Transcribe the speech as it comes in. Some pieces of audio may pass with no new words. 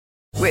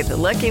With the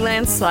Lucky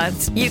Land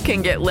Slots, you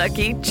can get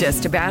lucky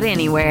just about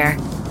anywhere.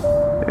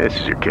 This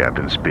is your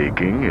captain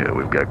speaking.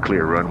 We've got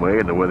clear runway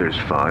and the weather's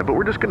fine, but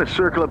we're just going to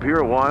circle up here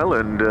a while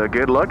and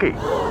get lucky.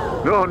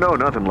 No,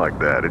 nothing like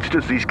that. It's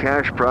just these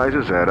cash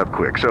prizes add up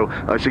quick. So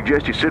I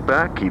suggest you sit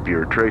back, keep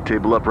your tray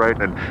table upright,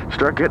 and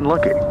start getting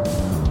lucky.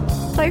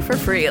 Play for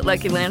free at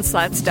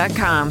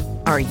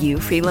LuckyLandSlots.com. Are you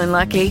feeling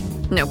lucky?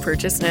 No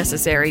purchase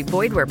necessary.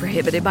 Void where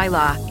prohibited by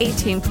law.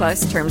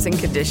 18+ terms and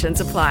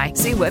conditions apply.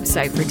 See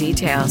website for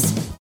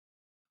details.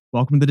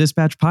 Welcome to the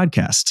Dispatch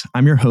Podcast.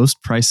 I'm your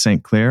host, Price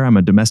St. Clair. I'm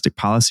a domestic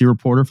policy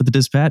reporter for the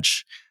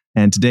Dispatch.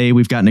 And today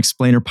we've got an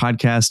explainer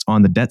podcast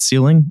on the debt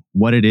ceiling,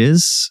 what it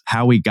is,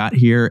 how we got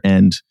here,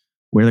 and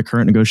where the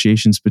current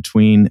negotiations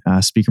between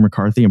Speaker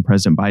McCarthy and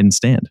President Biden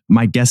stand.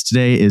 My guest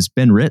today is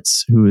Ben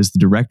Ritz, who is the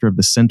director of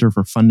the Center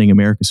for Funding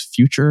America's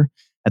Future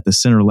at the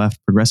Center-Left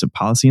Progressive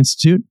Policy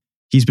Institute.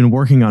 He's been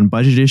working on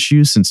budget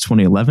issues since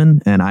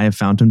 2011, and I have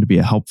found him to be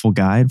a helpful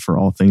guide for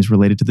all things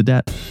related to the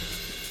debt.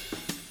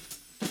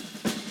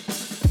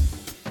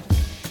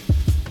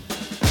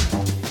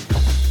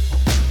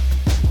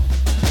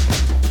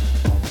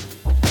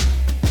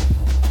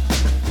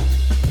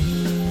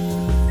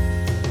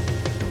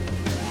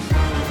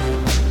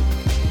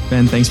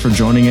 Ben, thanks for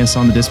joining us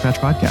on the Dispatch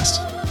Podcast.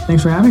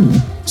 Thanks for having me.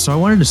 So I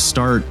wanted to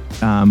start,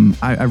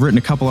 I've written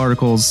a couple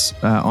articles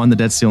on the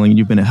debt ceiling, and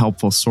you've been a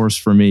helpful source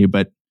for me.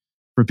 But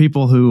for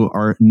people who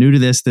are new to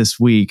this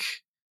week,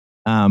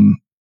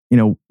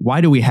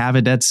 why do we have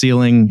a debt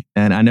ceiling?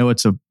 And I know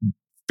it's a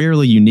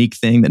fairly unique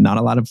thing that not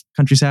a lot of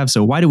countries have.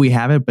 So why do we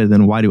have it? But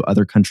then why do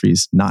other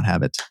countries not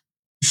have it?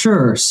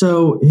 Sure.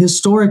 So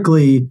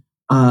historically,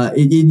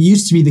 it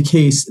used to be the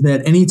case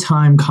that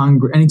anytime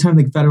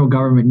the federal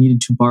government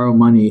needed to borrow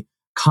money,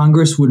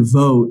 Congress would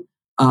vote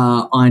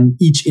on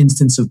each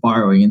instance of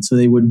borrowing. And so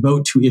they would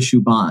vote to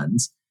issue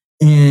bonds.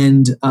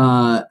 And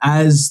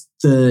as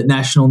the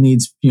national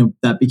needs,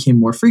 that became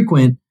more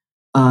frequent,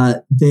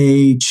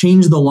 they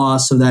changed the law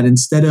so that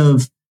instead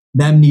of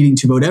them needing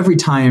to vote every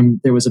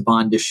time there was a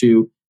bond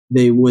issue,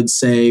 they would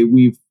say,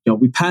 we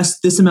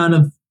passed this amount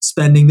of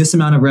spending, this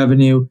amount of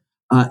revenue,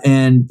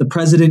 and the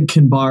president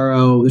can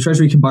borrow, the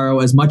Treasury can borrow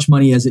as much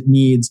money as it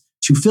needs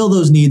to fill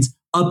those needs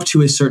up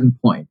to a certain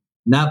point.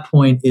 And that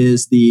point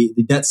is the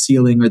debt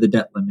ceiling or the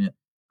debt limit,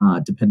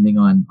 depending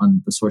on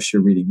the source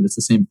you're reading, but it's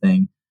the same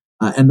thing.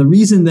 And the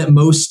reason that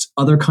most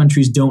other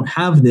countries don't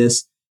have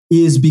this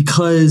is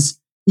because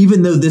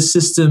even though this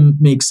system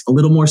makes a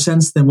little more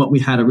sense than what we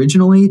had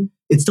originally,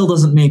 it still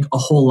doesn't make a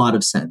whole lot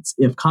of sense.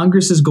 If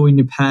Congress is going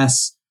to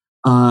pass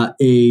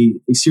a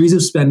series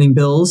of spending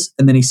bills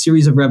and then a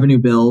series of revenue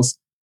bills,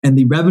 and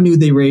the revenue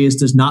they raise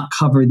does not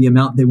cover the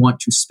amount they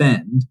want to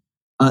spend,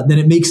 then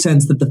it makes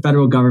sense that the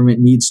federal government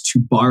needs to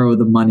borrow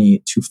the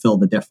money to fill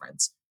the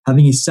difference.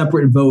 Having a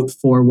separate vote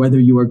for whether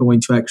you are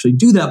going to actually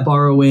do that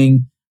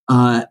borrowing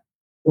and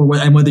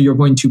whether you're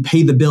going to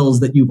pay the bills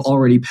that you've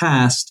already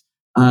passed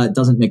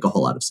doesn't make a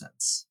whole lot of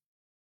sense.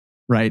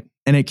 Right.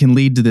 And it can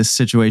lead to this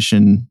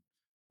situation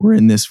we're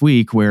in this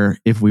week where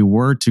if we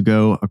were to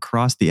go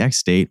across the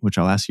X date, which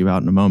I'll ask you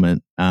about in a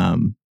moment,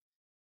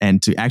 and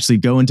to actually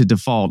go into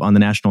default on the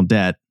national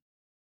debt,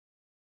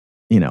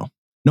 no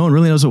one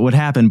really knows what would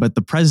happen, but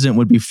the president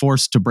would be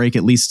forced to break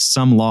at least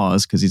some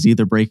laws because he's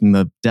either breaking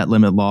the debt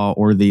limit law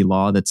or the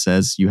law that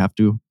says you have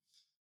to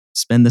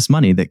spend this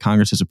money that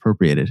Congress has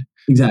appropriated.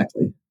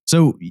 Exactly.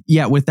 So,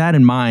 yeah, with that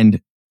in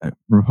mind,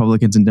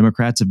 Republicans and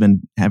Democrats have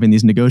been having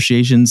these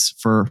negotiations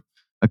for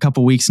a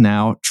couple weeks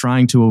now,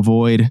 trying to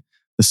avoid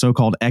the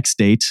so-called X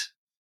date,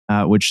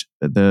 which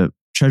the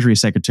Treasury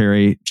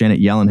Secretary Janet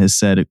Yellen has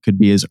said it could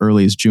be as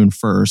early as June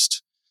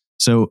 1st.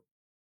 So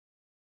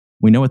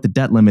we know what the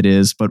debt limit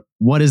is, but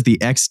what is the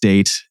X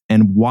date,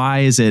 and why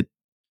is it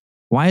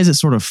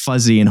sort of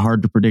fuzzy and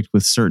hard to predict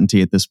with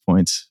certainty at this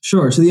point?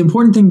 Sure. So the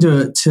important thing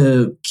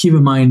to keep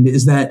in mind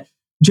is that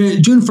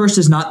June 1st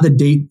is not the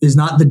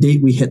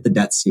date we hit the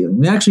debt ceiling.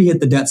 We actually hit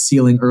the debt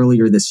ceiling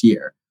earlier this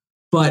year.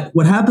 But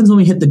what happens when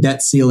we hit the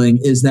debt ceiling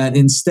is that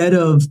instead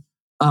of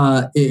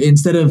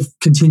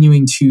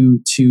continuing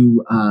to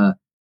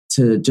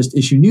just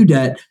issue new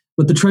debt,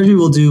 what the Treasury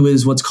will do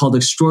is what's called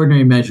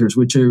extraordinary measures,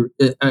 which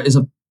is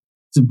a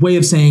way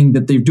of saying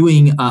that they're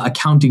doing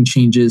accounting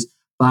changes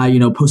by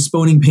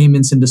postponing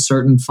payments into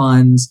certain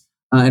funds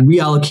and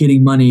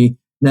reallocating money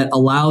that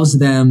allows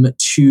them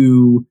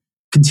to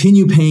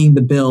continue paying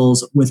the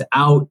bills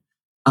without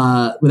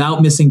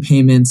missing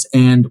payments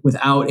and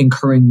without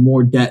incurring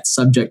more debt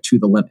subject to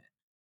the limit.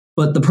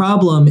 But the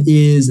problem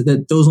is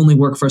that those only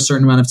work for a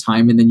certain amount of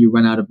time, and then you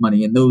run out of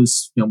money in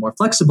those more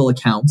flexible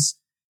accounts.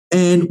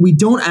 And we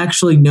don't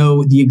actually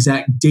know the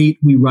exact date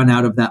we run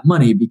out of that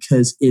money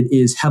because it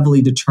is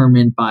heavily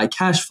determined by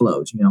cash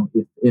flows.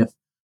 If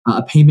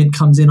a payment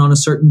comes in on a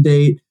certain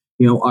date,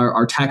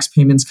 our tax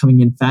payments coming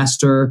in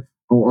faster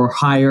or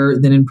higher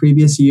than in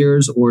previous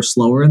years or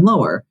slower and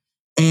lower.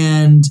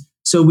 And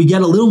so we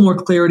get a little more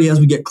clarity as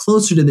we get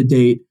closer to the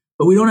date,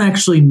 but we don't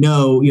actually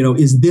know,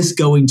 is this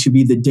going to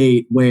be the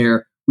date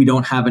where we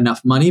don't have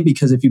enough money?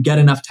 Because if you get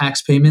enough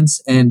tax payments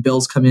and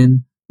bills come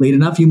in late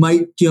enough, you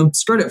might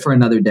skirt it for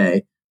another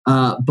day.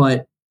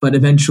 But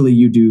eventually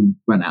you do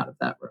run out of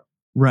that room.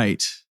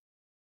 Right.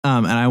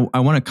 And I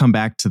want to come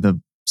back to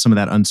some of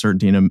that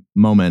uncertainty in a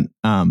moment.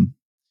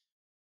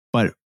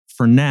 But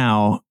for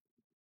now,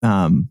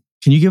 can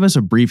you give us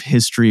a brief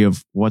history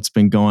of what's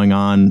been going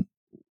on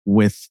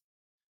with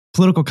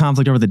political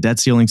conflict over the debt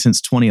ceiling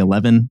since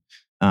 2011?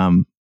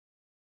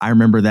 I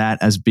remember that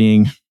as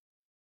being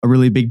a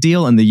really big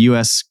deal, and the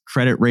U.S.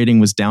 credit rating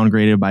was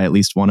downgraded by at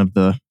least one of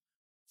the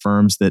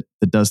firms that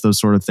does those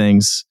sort of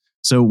things.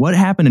 So what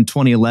happened in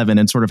 2011,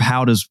 and sort of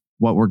how does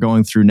what we're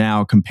going through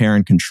now compare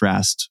and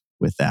contrast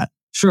with that?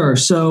 Sure.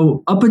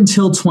 So up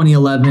until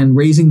 2011,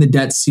 raising the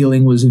debt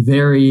ceiling was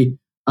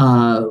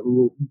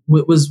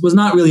was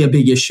not really a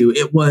big issue.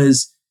 It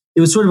was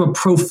sort of a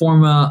pro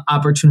forma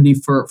opportunity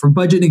for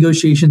budget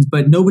negotiations,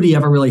 but nobody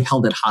ever really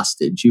held it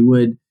hostage.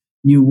 You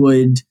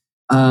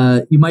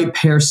might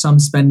pair some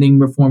spending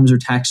reforms or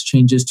tax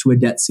changes to a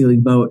debt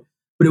ceiling vote,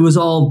 but it was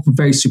all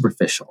very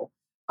superficial.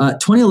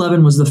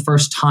 2011 was the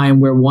first time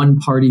where one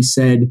party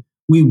said,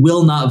 we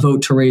will not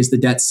vote to raise the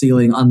debt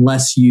ceiling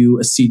unless you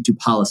accede to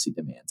policy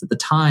demands. At the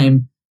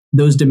time,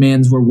 those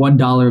demands were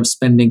 $1 of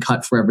spending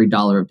cut for every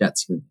 $1 of debt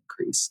ceiling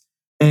increase.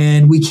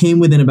 And we came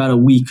within about a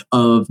week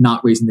of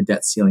not raising the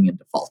debt ceiling and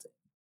defaulting.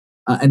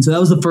 And so that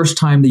was the first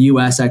time the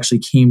US actually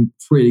came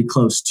pretty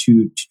close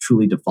to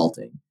truly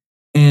defaulting.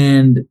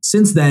 And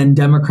since then,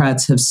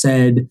 Democrats have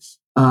said,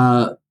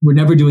 we're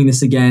never doing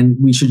this again.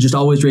 We should just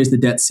always raise the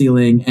debt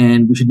ceiling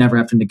and we should never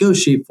have to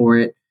negotiate for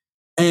it.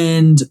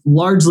 And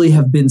largely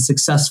have been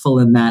successful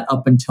in that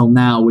up until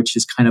now, which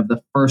is kind of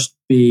the first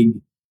big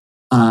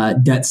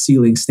debt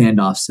ceiling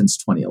standoff since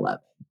 2011.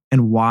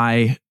 And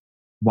why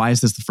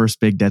is this the first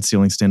big debt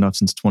ceiling standoff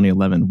since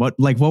 2011? What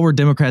were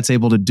Democrats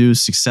able to do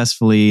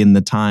successfully in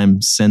the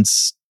time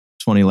since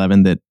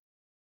 2011 that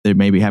they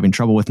may be having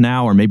trouble with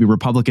now, or maybe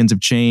Republicans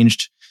have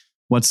changed?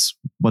 What's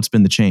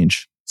been the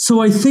change? So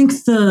I think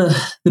the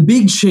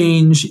big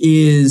change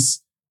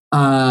is,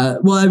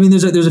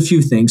 there's a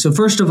few things. So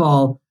first of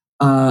all,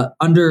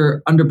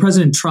 under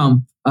President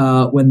Trump,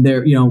 when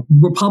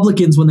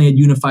Republicans, when they had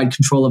unified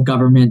control of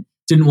government,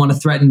 didn't want to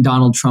threaten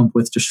Donald Trump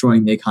with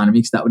destroying the economy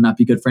because that would not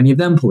be good for any of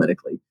them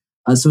politically.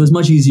 So it was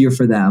much easier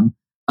for them.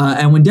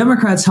 And when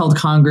Democrats held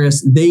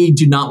Congress, they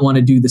do not want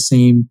to do the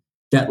same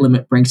debt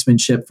limit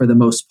brinksmanship for the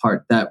most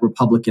part that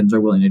Republicans are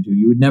willing to do.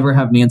 You would never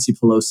have Nancy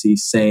Pelosi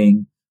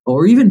saying,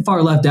 or even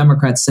far left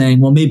Democrats saying,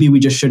 well, maybe we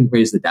just shouldn't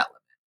raise the debt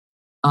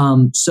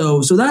limit.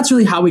 So that's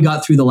really how we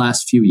got through the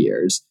last few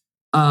years.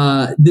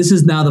 This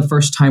is now the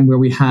first time where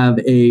we have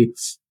a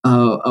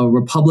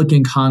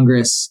Republican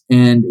Congress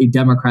and a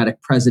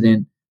Democratic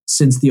president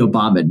since the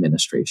Obama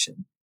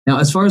administration. Now,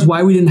 as far as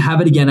why we didn't have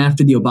it again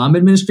after the Obama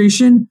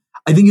administration,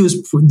 I think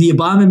the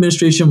Obama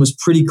administration was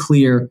pretty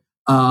clear.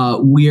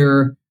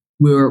 We're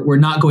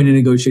not going to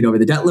negotiate over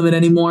the debt limit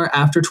anymore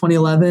after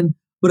 2011.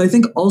 But I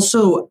think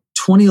also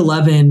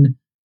 2011,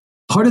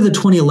 part of the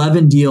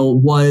 2011 deal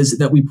was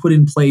that we put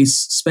in place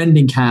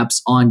spending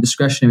caps on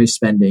discretionary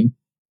spending.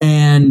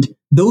 And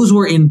those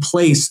were in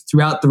place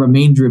throughout the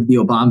remainder of the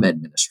Obama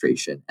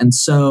administration. And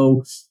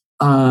so,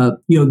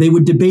 they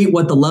would debate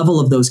what the level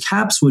of those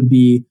caps would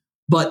be,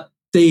 but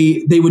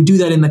they would do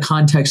that in the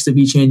context of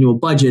each annual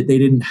budget. They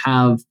didn't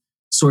have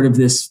sort of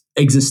this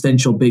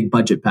existential big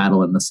budget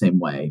battle in the same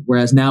way.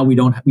 Whereas now we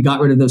got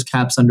rid of those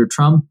caps under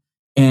Trump,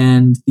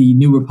 and the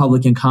new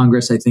Republican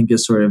Congress, I think,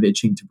 is sort of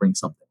itching to bring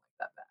something like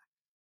that back.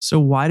 So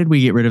why did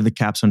we get rid of the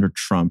caps under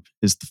Trump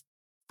is the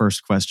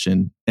first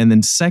question. And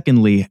then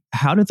secondly,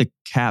 how did the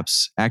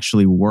caps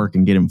actually work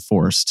and get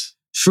enforced?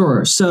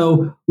 Sure.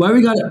 So why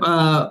we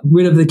got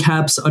rid of the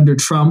caps under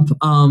Trump?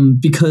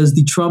 Because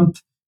the Trump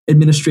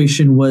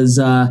administration was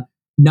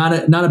not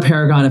a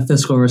paragon of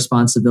fiscal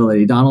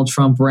responsibility. Donald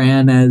Trump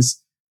ran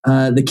as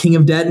the king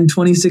of debt in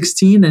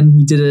 2016, and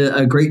he did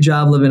a great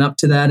job living up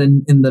to that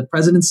in the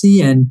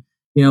presidency. And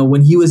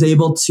when he was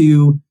able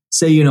to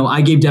say,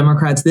 I gave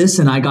Democrats this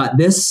and I got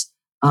this,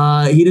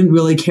 he didn't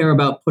really care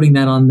about putting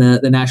that on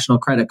the national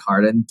credit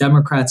card. And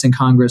Democrats in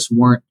Congress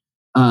weren't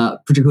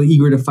particularly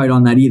eager to fight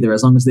on that either.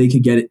 As long as they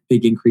could get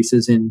big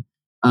increases in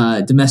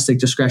domestic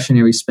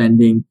discretionary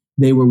spending,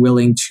 they were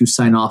willing to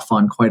sign off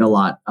on quite a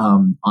lot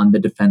on the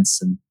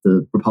defense and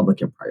the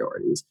Republican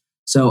priorities.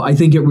 So I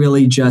think it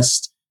really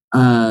just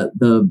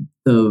the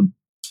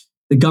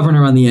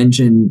governor on the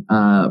engine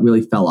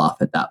really fell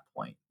off at that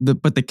point.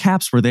 But the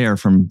caps were there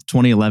from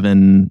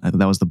 2011.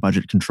 That was the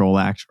Budget Control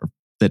Act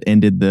that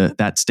ended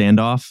that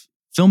standoff.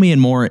 Fill me in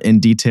more in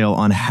detail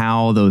on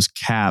how those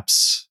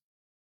caps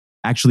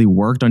actually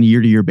worked on a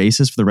year-to-year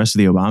basis for the rest of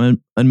the Obama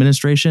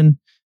administration.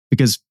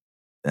 Because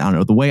I don't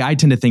know, the way I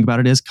tend to think about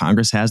it is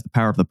Congress has the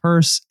power of the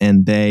purse,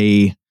 and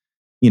they,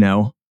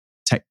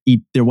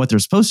 what they're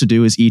supposed to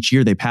do is each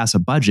year they pass a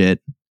budget.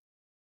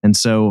 And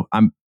so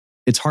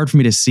it's hard for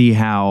me to see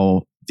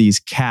how these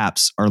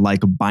caps are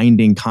like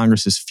binding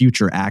Congress's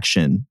future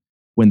action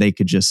when they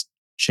could just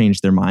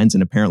change their minds.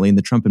 And apparently in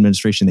the Trump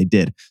administration, they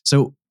did.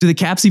 So do the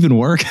caps even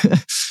work?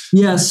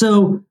 Yeah.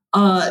 So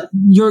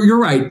You're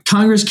right.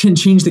 Congress can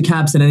change the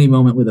caps at any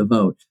moment with a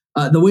vote.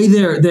 The way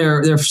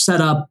they're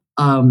set up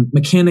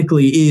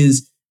mechanically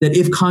is that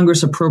if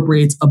Congress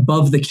appropriates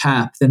above the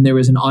cap, then there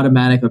is an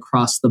automatic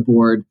across the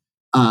board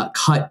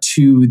cut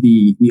to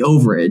the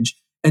overage.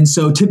 And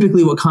so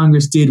typically what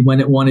Congress did when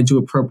it wanted to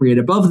appropriate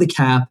above the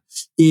cap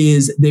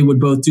is they would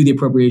both do the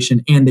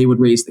appropriation and they would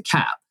raise the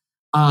cap.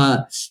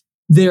 But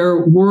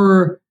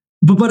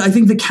I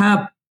think the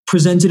cap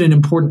presented an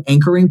important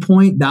anchoring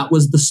point. That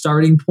was the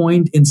starting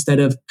point instead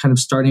of kind of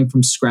starting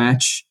from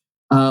scratch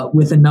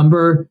with a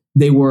number.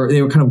 They were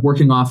kind of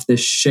working off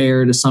this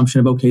shared assumption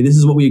of, okay, this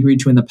is what we agreed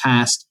to in the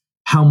past.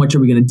 How much are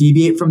we going to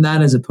deviate from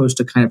that, as opposed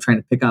to kind of trying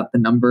to pick out the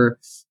number,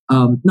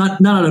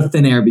 not out of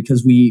thin air,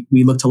 because we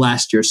look to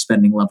last year's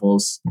spending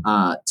levels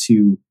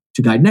to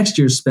guide next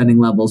year's spending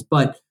levels,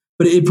 but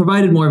it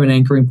provided more of an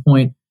anchoring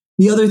point.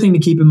 The other thing to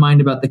keep in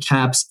mind about the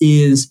caps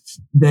is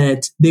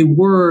that they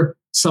were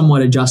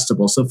somewhat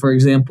adjustable. So, for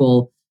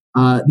example,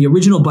 the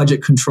original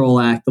Budget Control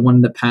Act, the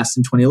one that passed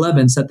in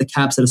 2011, set the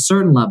caps at a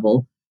certain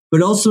level,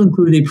 but also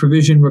included a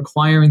provision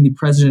requiring the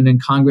president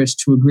and Congress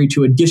to agree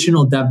to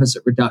additional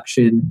deficit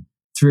reduction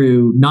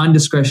through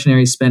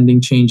non-discretionary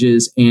spending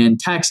changes and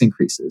tax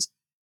increases.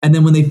 And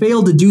then when they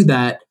failed to do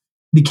that,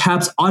 the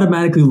caps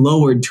automatically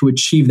lowered to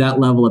achieve that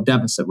level of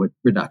deficit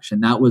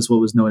reduction. That was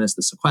what was known as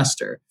the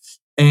sequester.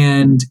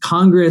 And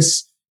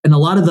Congress and a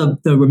lot of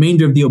the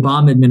remainder of the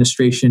Obama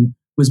administration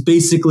was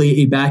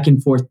basically a back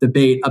and forth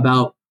debate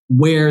about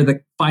where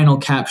the final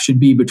cap should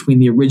be between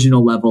the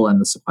original level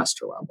and the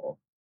sequester level.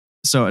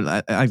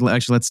 So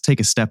actually, let's take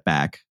a step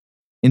back.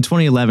 In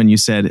 2011, you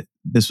said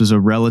this was a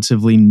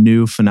relatively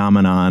new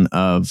phenomenon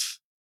of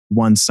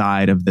one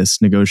side of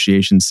this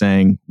negotiation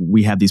saying,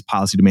 we have these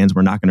policy demands,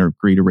 we're not going to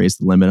agree to raise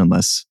the limit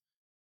unless,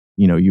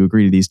 you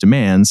agree to these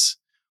demands.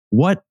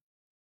 What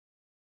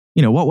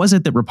was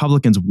it that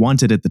Republicans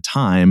wanted at the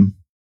time?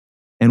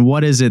 And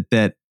what is it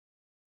that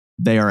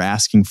they are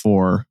asking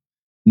for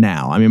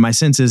now? I mean, my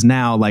sense is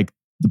now, like,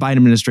 the Biden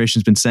administration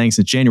has been saying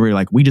since January,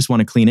 like, we just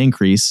want a clean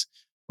increase,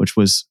 which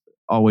was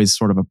always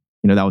sort of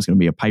that was going to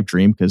be a pipe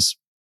dream because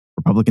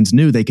Republicans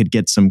knew they could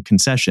get some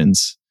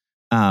concessions.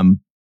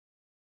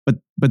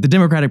 But the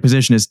Democratic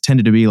position has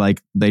tended to be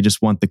like, they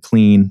just want the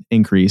clean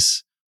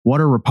increase.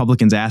 What are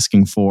Republicans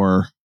asking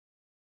for?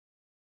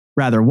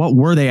 Rather, what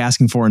were they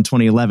asking for in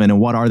 2011 and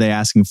what are they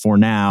asking for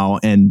now?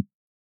 And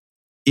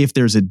if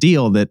there's a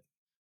deal that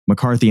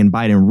McCarthy and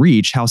Biden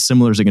reach, how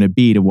similar is it going to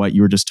be to what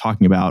you were just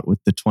talking about with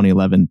the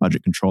 2011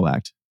 Budget Control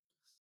Act?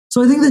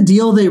 So I think the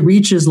deal they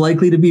reach is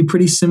likely to be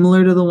pretty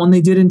similar to the one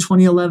they did in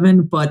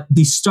 2011, but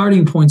the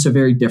starting points are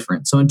very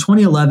different. So in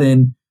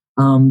 2011,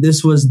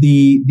 this was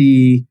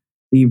the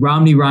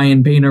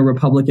Romney-Ryan Boehner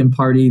Republican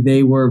Party.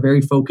 They were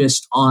very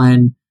focused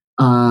on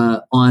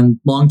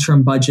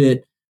long-term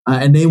budget,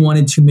 and they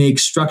wanted to make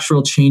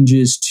structural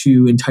changes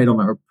to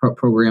entitlement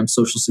programs,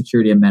 Social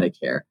Security and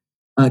Medicare.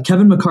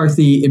 Kevin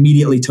McCarthy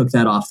immediately took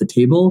that off the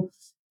table.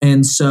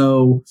 And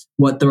so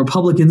what the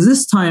Republicans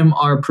this time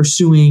are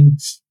pursuing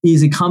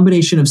is a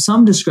combination of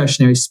some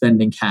discretionary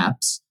spending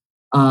caps,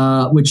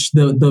 which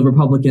the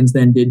Republicans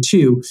then did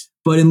too.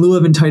 But in lieu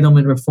of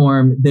entitlement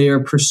reform, they are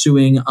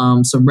pursuing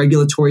some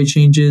regulatory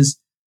changes.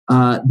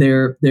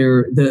 The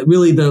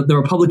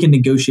Republican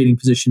negotiating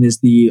position is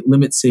the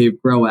Limit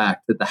Save Grow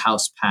Act that the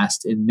House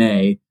passed in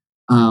May,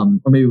 or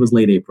maybe it was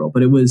late April,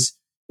 but it was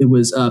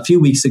a few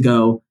weeks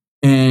ago.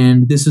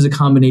 And this was a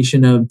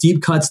combination of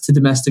deep cuts to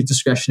domestic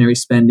discretionary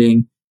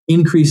spending,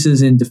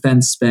 increases in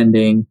defense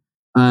spending,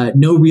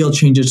 no real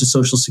changes to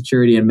Social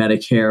Security and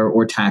Medicare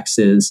or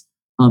taxes,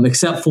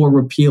 except for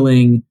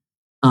repealing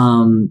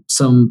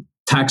some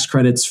tax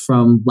credits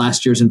from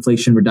last year's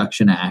Inflation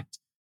Reduction Act,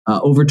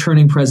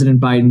 overturning President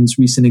Biden's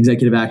recent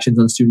executive actions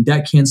on student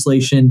debt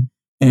cancellation,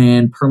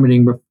 and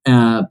permitting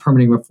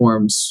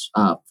reforms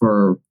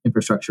for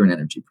infrastructure and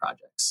energy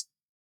projects.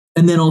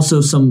 And then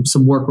also some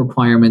work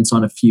requirements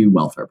on a few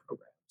welfare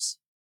programs.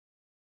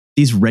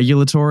 These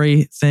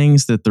regulatory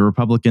things that the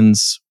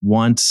Republicans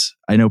want,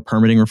 I know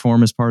permitting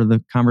reform is part of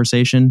the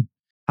conversation.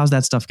 How's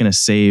that stuff going to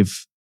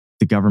save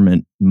the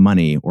government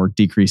money or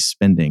decrease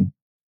spending?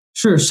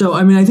 Sure. So,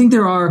 I mean, I think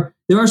there are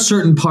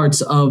certain parts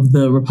of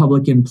the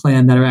Republican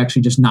plan that are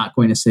actually just not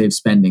going to save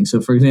spending.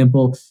 So, for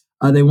example,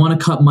 they want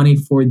to cut money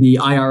for the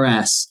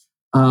IRS.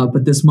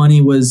 But this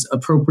money was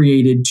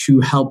appropriated to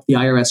help the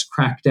IRS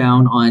crack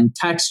down on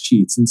tax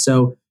cheats. And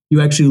so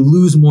you actually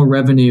lose more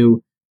revenue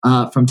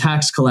from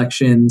tax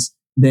collections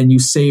than you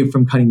save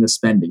from cutting the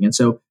spending. And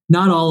so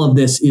not all of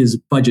this is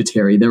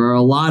budgetary. There are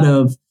a lot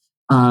of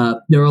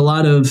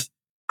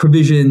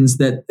provisions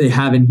that they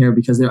have in here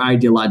because they're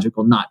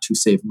ideological, not to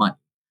save money.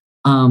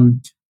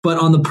 But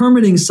on the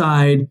permitting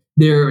side,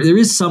 there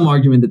is some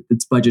argument that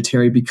it's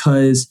budgetary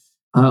because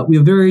we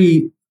have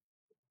very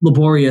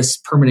laborious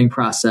permitting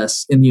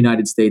process in the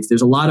United States.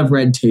 There's a lot of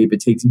red tape. It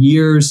takes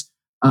years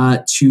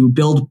to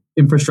build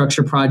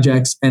infrastructure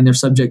projects, and they're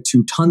subject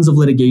to tons of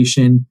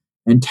litigation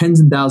and tens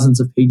and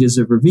thousands of pages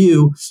of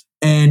review.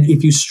 And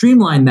if you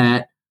streamline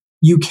that,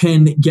 you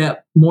can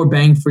get more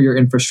bang for your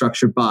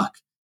infrastructure buck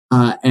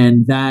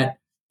and that,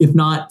 if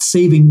not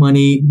saving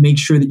money, make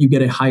sure that you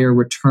get a higher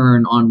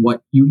return on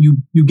what you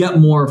get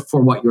more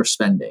for what you're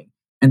spending.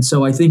 And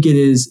so I think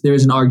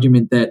there's an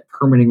argument that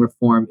permitting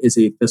reform is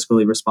a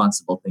fiscally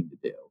responsible thing to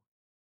do.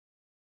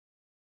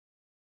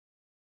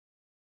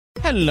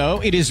 Hello,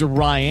 it is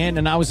Ryan,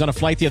 and I was on a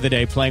flight the other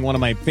day playing one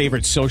of my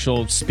favorite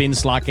social spin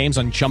slot games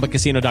on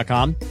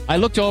ChumbaCasino.com. I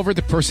looked over at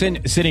the person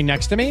sitting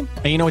next to me,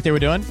 and you know what they were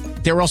doing?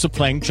 They were also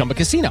playing Chumba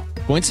Casino.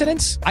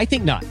 Coincidence? I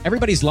think not.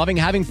 Everybody's loving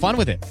having fun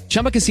with it.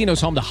 Chumba Casino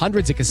is home to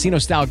hundreds of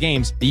casino-style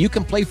games that you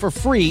can play for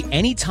free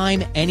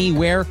anytime,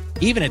 anywhere,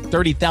 even at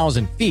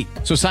 30,000 feet.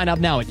 So sign up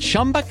now at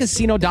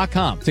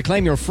ChumbaCasino.com to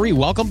claim your free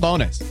welcome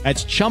bonus.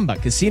 That's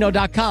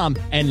ChumbaCasino.com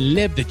and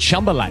live the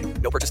Chumba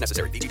life. No purchase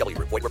necessary. VGW.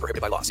 Void were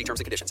prohibited by law. See terms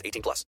and conditions.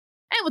 18+.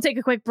 And we'll take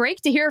a quick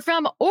break to hear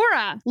from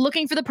Aura.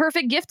 Looking for the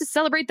perfect gift to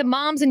celebrate the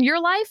moms in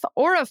your life?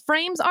 Aura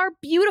frames are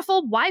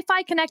beautiful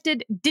Wi-Fi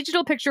connected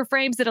digital picture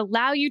frames that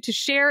allow you to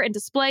share and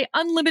display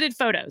unlimited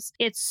photos.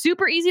 It's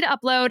super easy to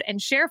upload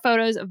and share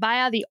photos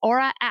via the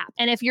Aura app.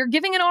 And if you're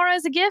giving an Aura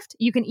as a gift,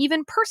 you can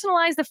even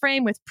personalize the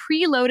frame with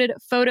preloaded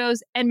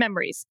photos and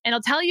memories. And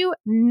I'll tell you,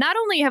 not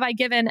only have I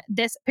given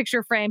this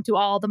picture frame to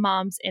all the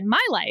moms in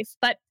my life,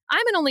 but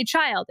I'm an only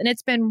child, and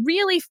it's been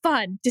really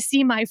fun to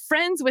see my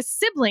friends with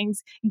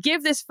siblings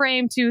give this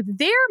frame to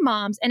their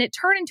moms, and it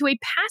turned into a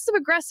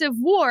passive-aggressive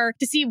war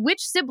to see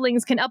which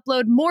siblings can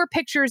upload more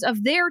pictures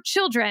of their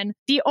children.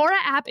 The Aura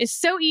app is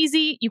so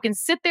easy. You can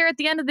sit there at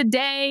the end of the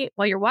day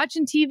while you're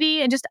watching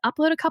TV and just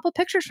upload a couple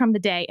pictures from the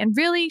day and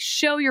really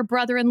show your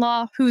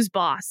brother-in-law who's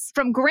boss.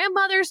 From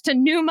grandmothers to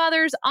new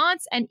mothers,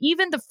 aunts, and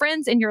even the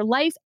friends in your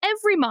life,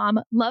 every mom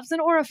loves an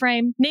Aura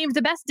frame. Named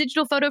the best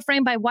digital photo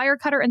frame by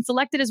Wirecutter and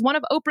selected as one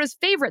of Oprah's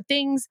favorite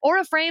things,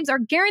 Aura frames are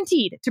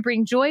guaranteed to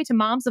bring joy to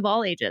moms of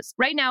all ages.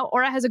 Right now,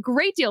 Aura has a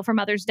great deal for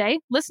Mother's Day.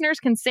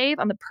 Listeners can save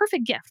on the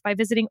perfect gift by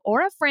visiting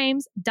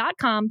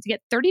auraframes.com to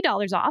get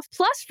 $30 off,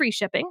 plus free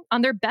shipping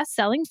on their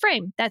best-selling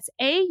frame. That's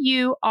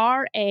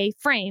AURA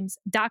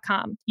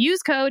frames.com.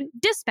 Use code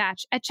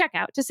DISPATCH at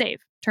checkout to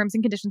save. Terms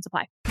and conditions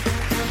apply.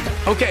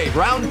 Okay,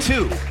 round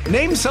two.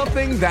 Name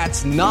something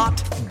that's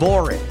not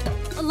boring.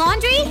 A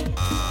laundry?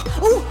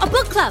 Ooh, a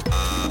book club.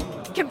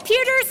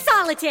 Computer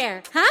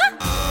solitaire, huh?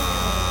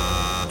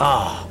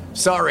 Ah,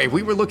 sorry,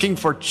 we were looking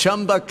for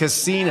Chumba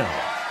Casino.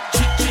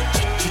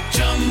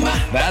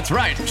 That's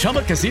right,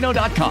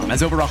 ChumbaCasino.com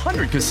has over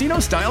 100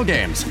 casino-style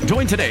games.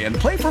 Join today and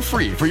play for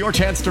free for your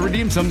chance to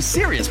redeem some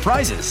serious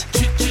prizes.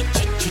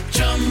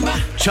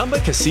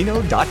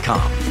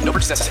 ChumbaCasino.com. No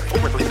purchase necessary.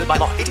 Void where prohibited by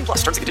law. 18+.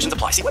 Terms and conditions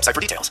apply. See website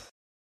for details.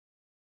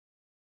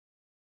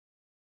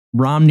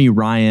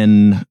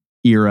 Romney-Ryan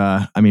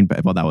era, I mean,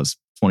 well, that was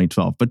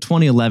 2012, but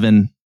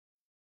 2011,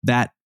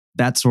 that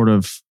sort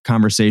of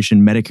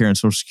conversation, Medicare and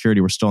Social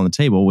Security were still on the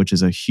table, which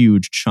is a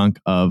huge chunk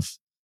of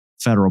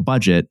federal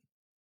budget.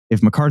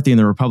 If McCarthy and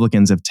the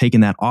Republicans have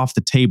taken that off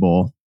the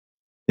table,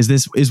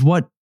 is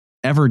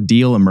whatever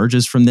deal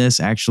emerges from this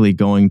actually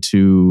going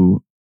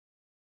to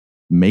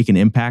make an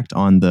impact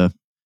on the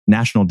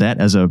national debt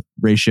as a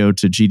ratio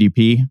to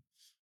GDP?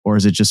 Or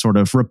is it just sort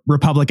of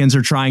Republicans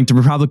just trying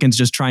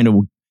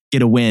to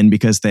get a win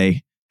because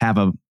they have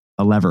a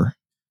lever?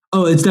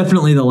 Oh, it's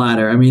definitely the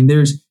latter. I mean,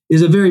 there's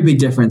a very big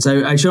difference.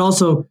 I should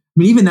also,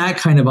 even that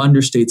kind of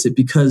understates it,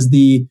 because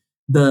the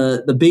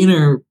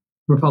Boehner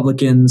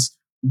Republicans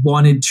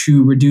wanted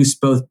to reduce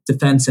both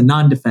defense and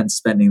non-defense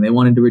spending. They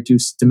wanted to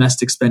reduce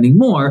domestic spending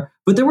more,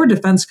 but there were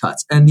defense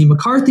cuts. And the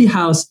McCarthy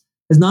House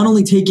has not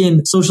only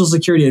taken Social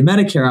Security and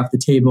Medicare off the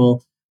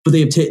table, but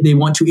they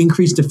want to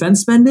increase defense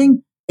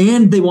spending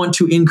and they want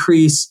to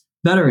increase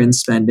veteran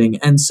spending.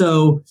 And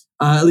so,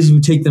 at least we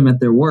take them at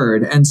their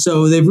word. And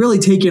so they've really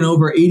taken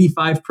over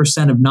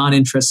 85% of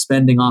non-interest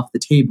spending off the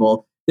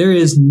table. There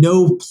is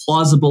no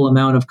plausible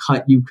amount of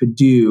cut you could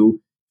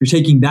do. You're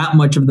taking that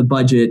much of the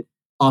budget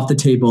off the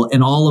table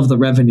and all of the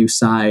revenue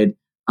side.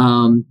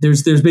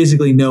 There's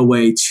basically no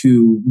way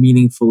to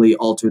meaningfully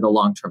alter the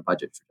long-term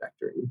budget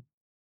trajectory.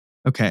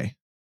 Okay.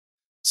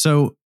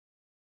 So,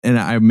 and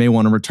I may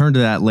want to return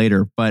to that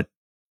later, but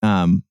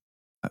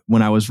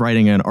when I was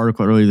writing an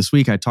article earlier this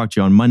week, I talked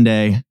to you on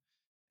Monday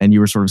and you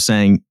were sort of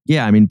saying,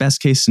 yeah, I mean, best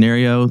case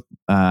scenario,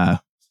 an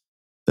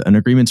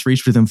agreement's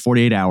reached within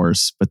 48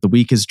 hours, but the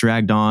week is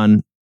dragged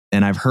on.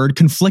 And I've heard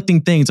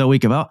conflicting things all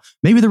week about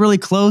maybe they're really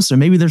close or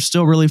maybe they're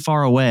still really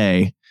far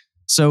away.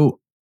 So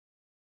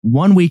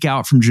 1 week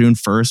out from June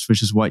 1st,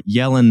 which is what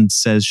Yellen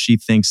says she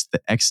thinks the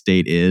X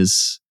date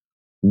is,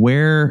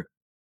 where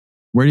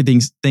do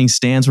things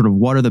stand? Sort of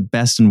what are the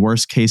best and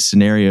worst case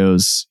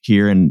scenarios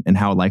here and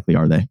how likely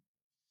are they?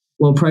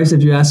 Well, Price,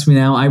 if you ask me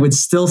now, I would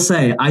still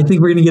say, I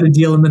think we're going to get a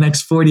deal in the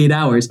next 48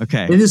 hours.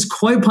 Okay. It is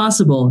quite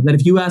possible that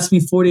if you ask me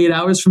 48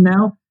 hours from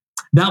now,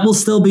 that will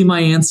still be my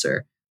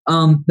answer.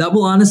 That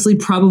will honestly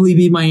probably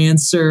be my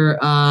answer.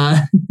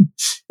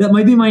 That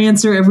might be my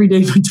answer every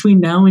day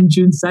between now and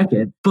June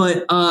 2nd.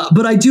 But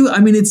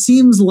it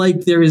seems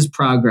like there is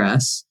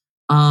progress.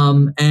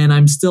 And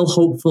I'm still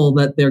hopeful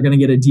that they're going to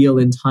get a deal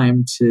in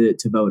time to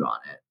vote on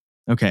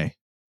it. Okay.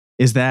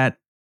 Is that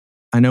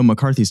I know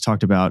McCarthy's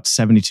talked about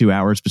 72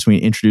 hours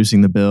between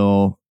introducing the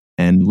bill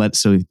and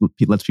lets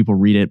people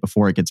read it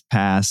before it gets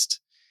passed.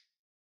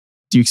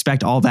 Do you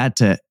expect all that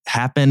to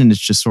happen? And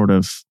it's just sort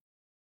of,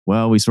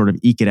 we sort of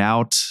eke it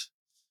out.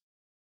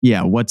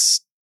 Yeah. What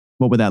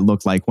would that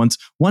look like once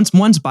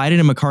Biden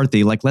and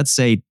McCarthy, like, let's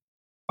say,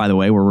 by the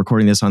way, we're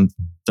recording this on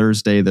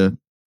Thursday, the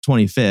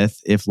 25th.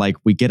 If like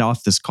we get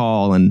off this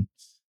call and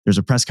there's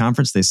a press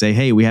conference, they say,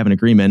 hey, we have an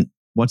agreement.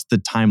 What's the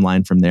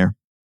timeline from there?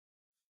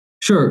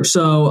 Sure.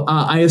 So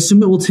I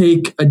assume it will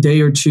take a day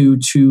or two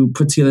to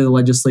put together the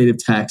legislative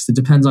text. It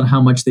depends on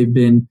how much they've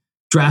been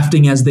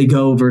drafting as they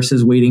go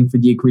versus waiting for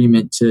the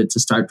agreement to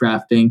start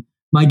drafting.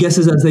 My guess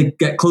is as they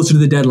get closer to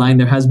the deadline,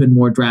 there has been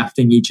more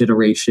drafting each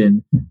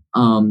iteration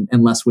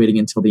and less waiting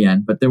until the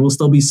end. But there will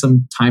still be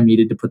some time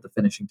needed to put the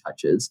finishing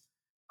touches.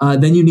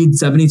 Then you need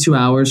 72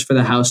 hours for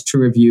the House to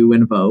review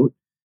and vote.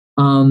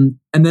 And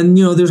then,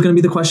 there's going to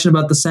be the question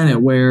about the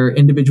Senate, where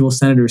individual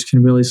senators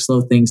can really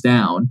slow things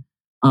down.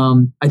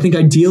 I think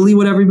ideally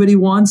what everybody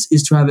wants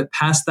is to have it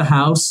pass the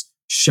House,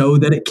 show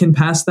that it can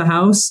pass the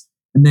House,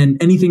 and then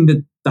anything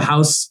that the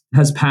House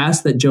has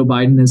passed that Joe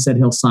Biden has said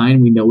he'll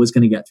sign, we know is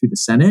going to get through the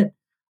Senate.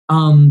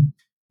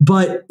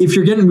 But if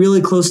you're getting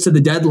really close to the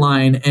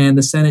deadline and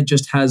the Senate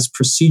just has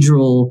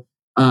procedural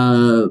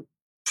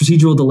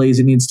delays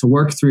it needs to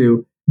work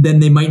through, then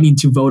they might need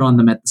to vote on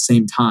them at the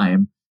same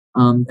time.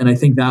 And I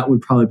think that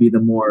would probably be the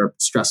more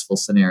stressful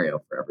scenario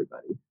for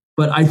everybody.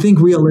 But I think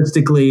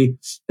realistically,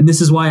 and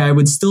this is why I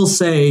would still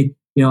say,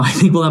 I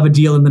think we'll have a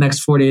deal in the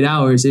next 48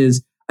 hours,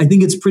 is I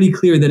think it's pretty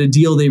clear that a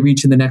deal they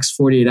reach in the next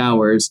 48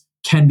 hours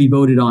can be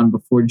voted on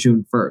before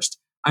June 1st.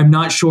 I'm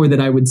not sure that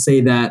I would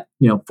say that,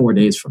 4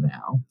 days from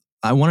now.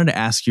 I wanted to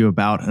ask you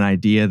about an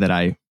idea that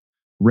I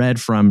read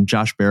from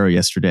Josh Barro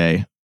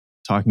yesterday,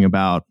 talking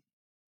about,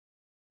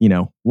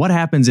 what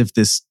happens if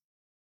this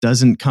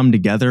doesn't come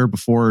together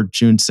before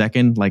June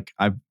 2nd? Like,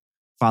 I've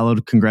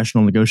followed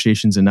congressional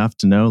negotiations enough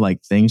to know,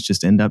 like, things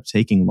just end up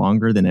taking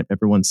longer than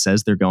everyone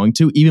says they're going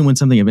to, even when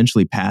something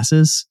eventually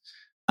passes.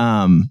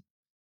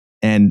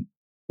 And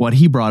what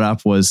he brought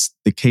up was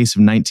the case of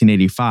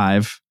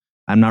 1985.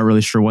 I'm not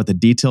really sure what the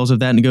details of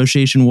that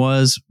negotiation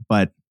was,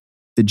 but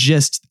the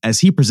gist, as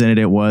he presented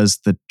it, was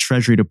the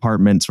Treasury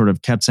Department sort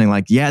of kept saying,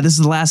 like, yeah, this is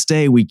the last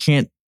day.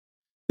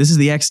 This is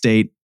the X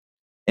date.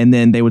 And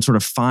then they would sort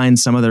of find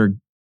some other,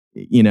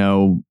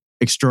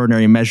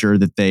 extraordinary measure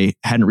that they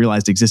hadn't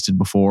realized existed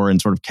before and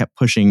sort of kept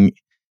pushing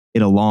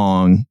it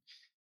along.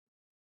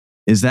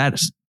 Is that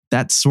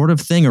sort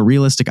of thing a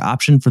realistic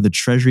option for the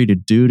Treasury to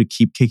do, to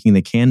keep kicking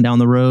the can down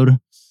the road?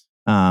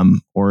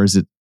 Or is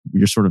it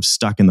you're sort of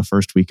stuck in the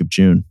first week of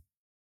June?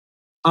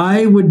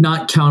 I would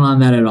not count on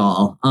that at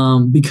all,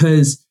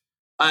 because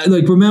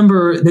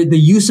remember that the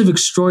use of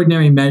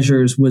extraordinary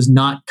measures was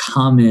not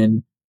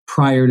common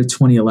prior to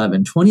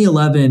 2011.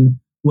 2011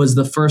 was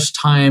the first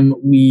time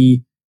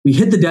we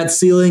hit the debt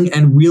ceiling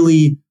and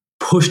really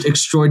pushed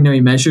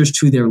extraordinary measures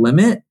to their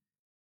limit.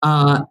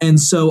 And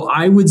so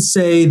I would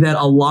say that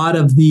a lot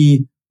of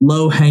the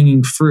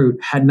low-hanging fruit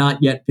had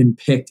not yet been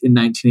picked in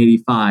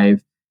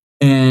 1985.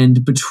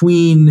 And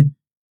between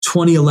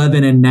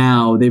 2011 and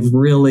now, they've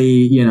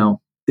really,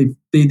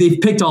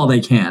 they've picked all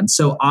they can.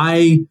 So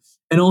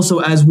and also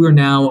as we're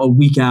now a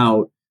week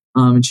out,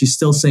 and she's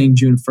still saying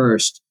June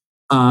 1st,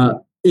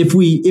 if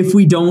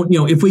we don't,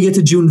 if we get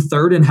to June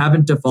 3rd and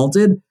haven't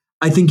defaulted,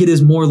 I think it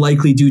is more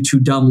likely due to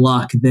dumb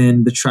luck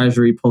than the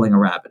Treasury pulling a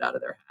rabbit out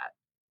of their hat.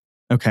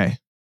 Okay.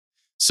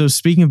 So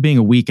speaking of being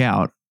a week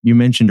out, you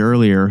mentioned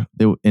earlier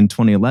that in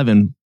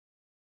 2011,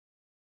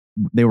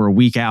 they were a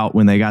week out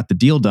when they got the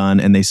deal done,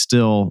 and they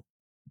still,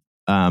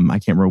 I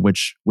can't remember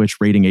which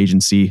rating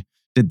agency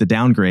did the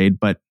downgrade,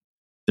 but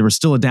there was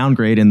still a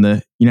downgrade in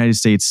the United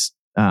States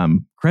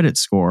credit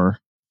score.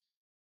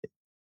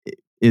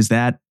 Is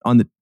that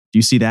do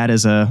you see that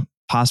as a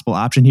possible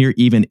option here,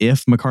 even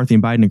if McCarthy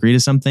and Biden agree to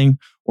something?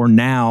 Or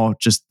now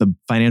just the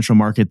financial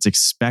markets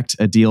expect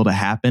a deal to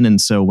happen, and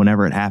so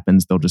whenever it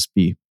happens, they'll just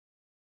be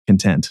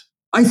content?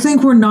 I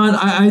think we're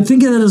not. I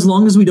think that as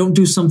long as we don't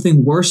do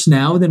something worse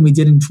now than we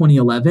did in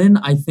 2011,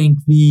 I think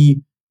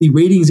the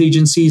ratings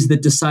agencies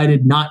that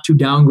decided not to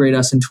downgrade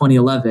us in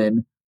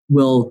 2011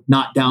 will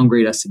not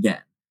downgrade us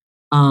again.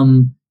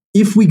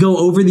 If we go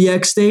over the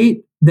X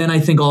date, then I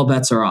think all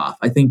bets are off.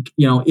 I think,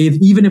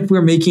 even if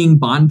we're making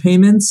bond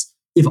payments,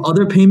 if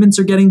other payments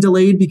are getting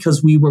delayed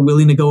because we were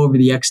willing to go over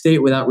the X date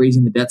without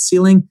raising the debt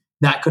ceiling,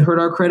 that could hurt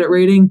our credit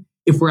rating.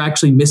 If we're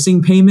actually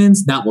missing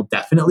payments, that will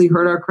definitely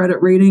hurt our credit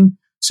rating.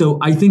 So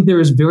I think there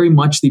is very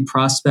much the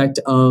prospect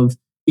of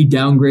a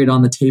downgrade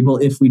on the table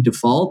if we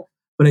default.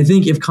 But I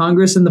think if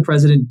Congress and the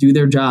president do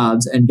their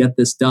jobs and get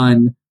this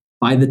done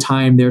by the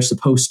time they're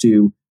supposed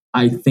to,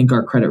 I think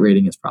our credit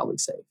rating is probably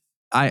safe.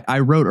 I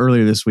wrote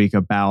earlier this week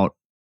about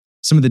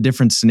some of the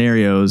different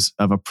scenarios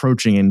of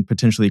approaching and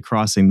potentially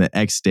crossing the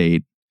X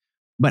date.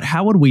 But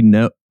how would we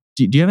know?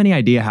 Do you have any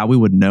idea how we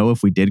would know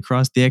if we did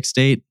cross the X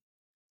date?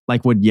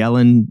 Like, would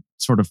Yellen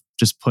sort of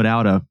just put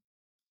out a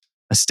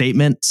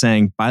statement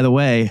saying, by the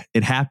way,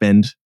 it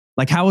happened?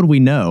 Like, how would we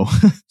know?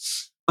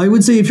 I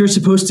would say if you're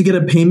supposed to get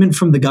a payment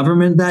from the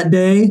government that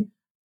day,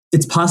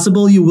 it's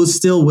possible you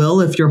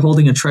will if you're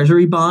holding a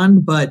treasury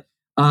bond, but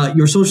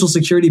your Social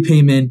Security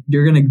payment,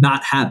 you're going to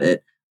not have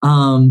it.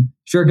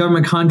 If you're a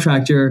government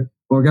contractor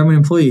or a government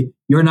employee,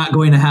 you're not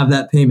going to have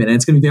that payment. And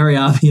it's going to be very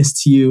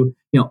obvious to you.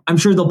 I'm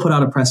sure they'll put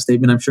out a press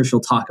statement. I'm sure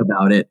she'll talk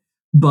about it.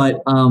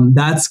 But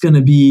that's going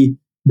to be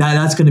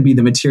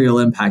the material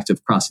impact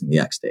of crossing the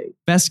X date.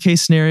 Best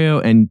case scenario,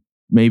 and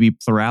maybe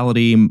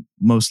plurality,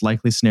 most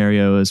likely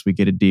scenario is we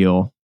get a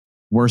deal.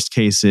 Worst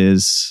case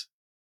is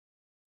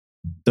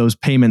those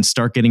payments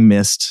start getting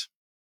missed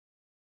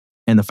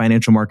and the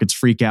financial markets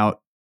freak out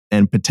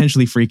and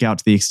potentially freak out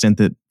to the extent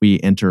that we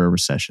enter a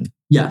recession.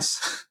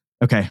 Yes.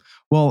 Okay.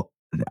 Well,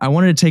 I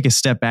wanted to take a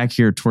step back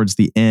here towards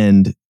the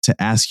end to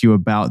ask you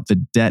about the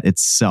debt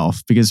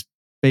itself, because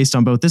based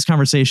on both this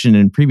conversation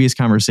and previous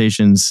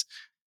conversations,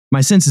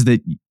 my sense is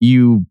that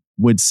you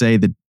would say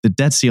that the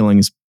debt ceiling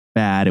is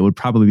bad. It would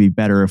probably be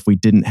better if we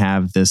didn't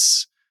have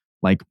this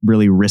like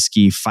really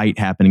risky fight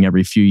happening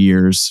every few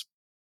years.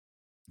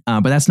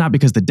 But that's not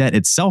because the debt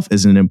itself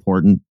isn't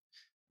important.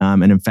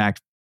 And in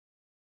fact,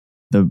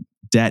 the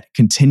debt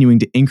continuing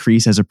to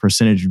increase as a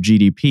percentage of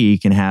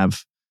GDP can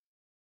have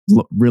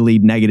really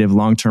negative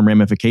long-term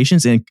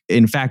ramifications. And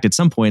in fact, at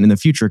some point in the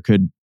future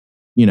could,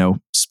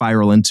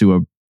 spiral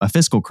into a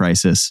fiscal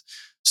crisis.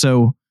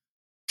 So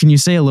can you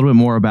say a little bit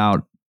more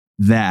about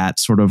that,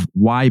 sort of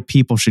why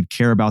people should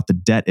care about the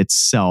debt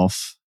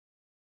itself,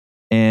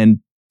 and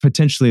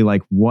potentially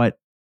like what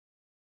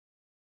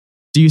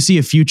do you see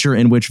a future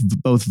in which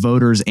both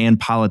voters and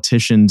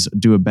politicians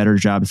do a better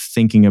job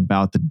thinking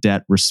about the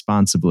debt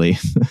responsibly?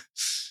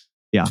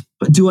 Yeah.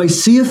 But do I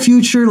see a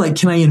future? Like,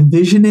 can I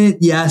envision it?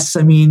 Yes.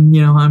 I mean,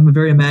 I'm a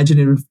very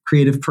imaginative,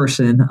 creative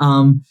person.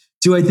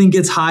 Do I think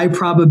it's high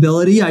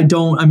probability? I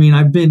don't. I mean,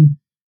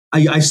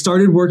 I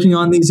started working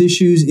on these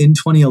issues in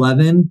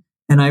 2011,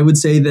 and I would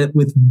say that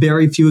with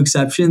very few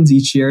exceptions,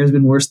 each year has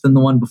been worse than the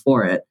one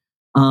before it.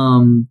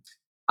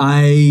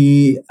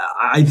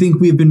 I think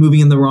we've been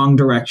moving in the wrong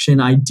direction.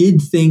 I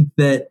did think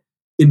that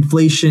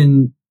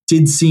inflation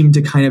did seem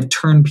to kind of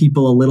turn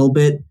people a little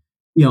bit,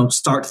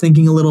 start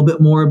thinking a little bit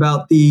more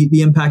about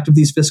the impact of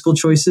these fiscal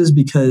choices,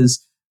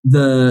 because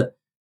the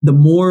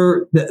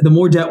more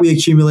debt we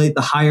accumulate,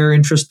 the higher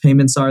interest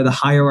payments are, the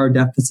higher our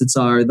deficits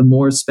are, the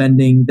more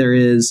spending there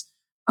is.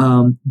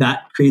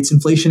 That creates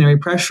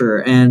inflationary pressure,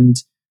 and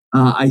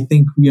I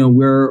think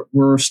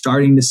we're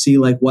starting to see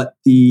like what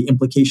the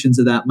implications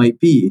of that might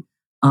be.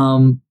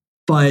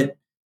 But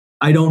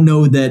I don't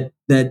know that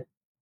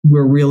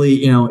we're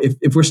really,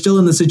 if we're still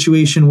in the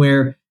situation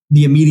where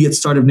the immediate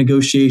start of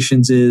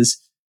negotiations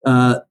is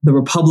the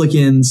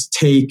Republicans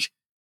take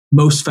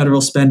most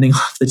federal spending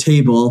off the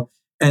table,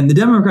 and the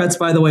Democrats,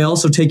 by the way,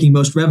 also taking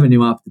most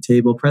revenue off the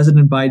table.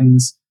 President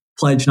Biden's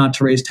pledge not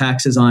to raise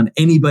taxes on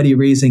anybody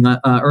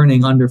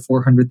earning under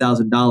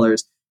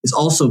 $400,000 is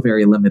also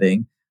very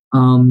limiting.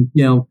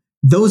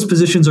 Those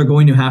positions are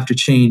going to have to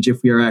change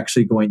if we are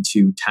actually going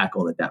to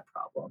tackle the debt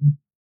problem.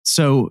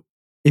 So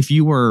if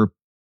you were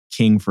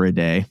king for a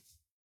day,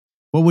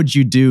 what would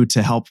you do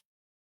to help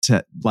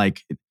to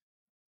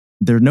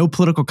there are no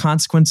political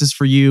consequences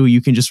for you.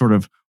 You can just sort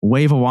of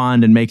wave a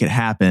wand and make it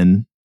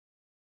happen.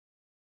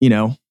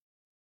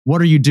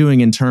 What are you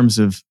doing in terms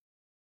of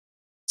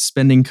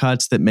spending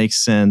cuts that make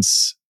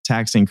sense,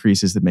 tax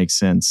increases that make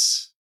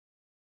sense?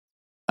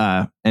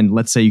 And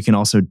let's say you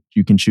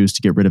can choose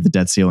to get rid of the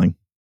debt ceiling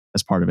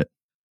as part of it.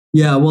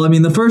 Yeah, well, I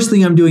mean, the first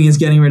thing I'm doing is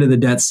getting rid of the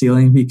debt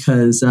ceiling,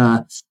 because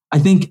I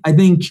think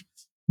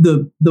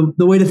the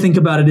way to think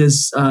about it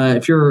is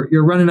if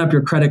you're running up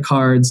your credit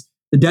cards,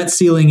 the debt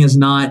ceiling is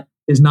not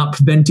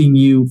preventing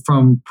you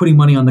from putting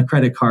money on the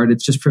credit card.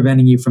 It's just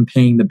preventing you from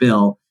paying the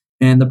bill.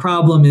 And the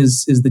problem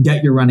is the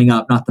debt you're running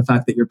up, not the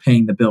fact that you're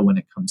paying the bill when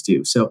it comes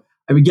due. So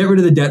I would get rid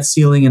of the debt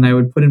ceiling, and I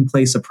would put in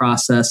place a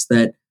process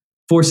that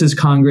forces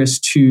Congress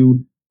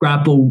to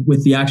grapple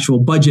with the actual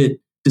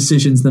budget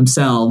decisions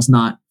themselves,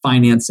 not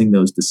financing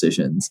those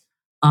decisions.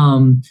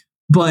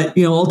 But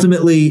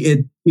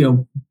ultimately,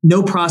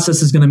 no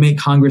process is going to make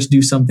Congress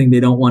do something they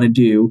don't want to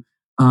do.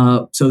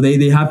 So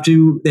they have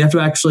to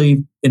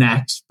actually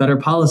enact better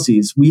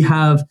policies. We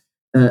have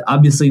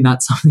obviously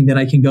not something that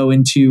I can go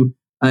into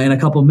in a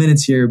couple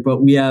minutes here,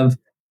 but we have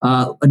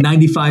a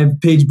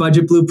 95-page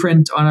budget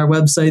blueprint on our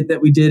website that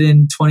we did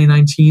in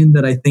 2019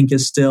 that I think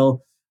is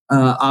still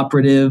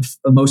operative.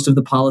 Most of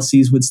the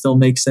policies would still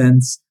make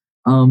sense.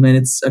 And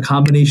it's a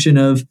combination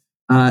of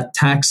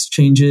tax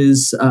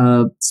changes,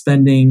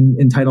 spending,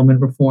 entitlement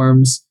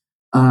reforms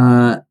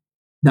that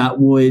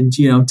would,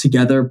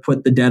 together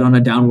put the debt on a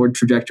downward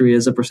trajectory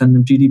as a percent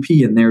of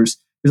GDP. And there's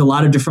a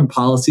lot of different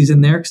policies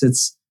in there because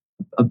it's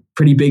a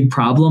pretty big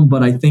problem.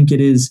 But I think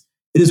it is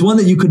one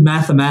that you could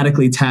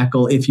mathematically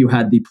tackle if you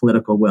had the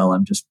political will.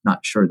 I'm just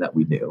not sure that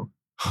we do.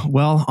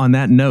 Well, on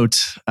that note,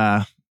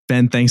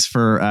 Ben, thanks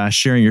for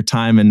sharing your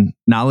time and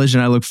knowledge.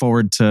 And I look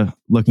forward to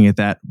looking at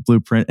that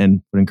blueprint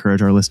and would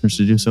encourage our listeners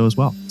to do so as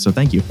well. So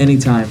thank you.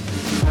 Anytime.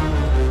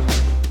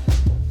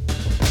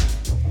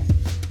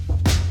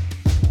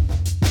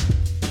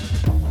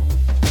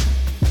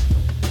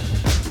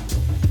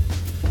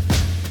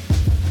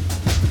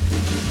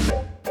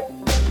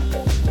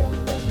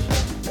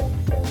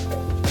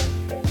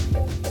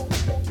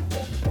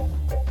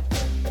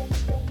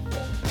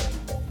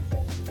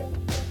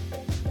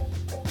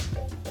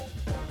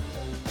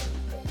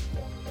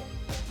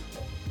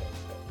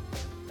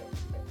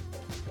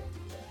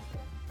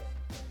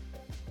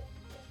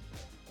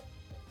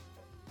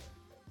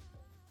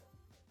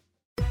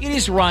 It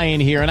is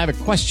Ryan here, and I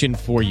have a question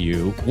for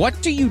you.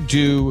 What do you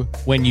do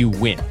when you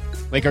win?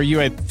 Like, are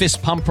you a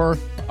fist pumper,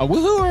 a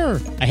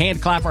woohooer, a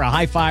hand clapper, a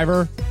high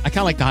fiver? I kind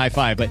of like the high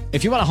five, but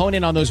if you want to hone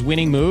in on those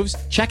winning moves,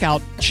 check out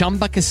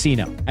Chumba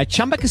Casino. At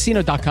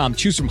ChumbaCasino.com,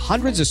 choose from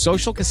hundreds of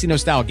social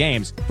casino-style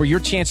games for your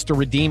chance to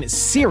redeem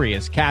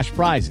serious cash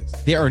prizes.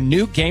 There are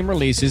new game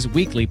releases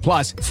weekly,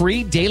 plus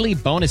free daily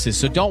bonuses.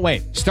 So don't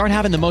wait. Start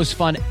having the most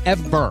fun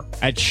ever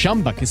at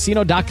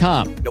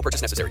ChumbaCasino.com. No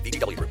purchase necessary.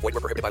 VGW Group. Void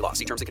where prohibited by law.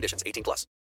 See terms and conditions. 18+.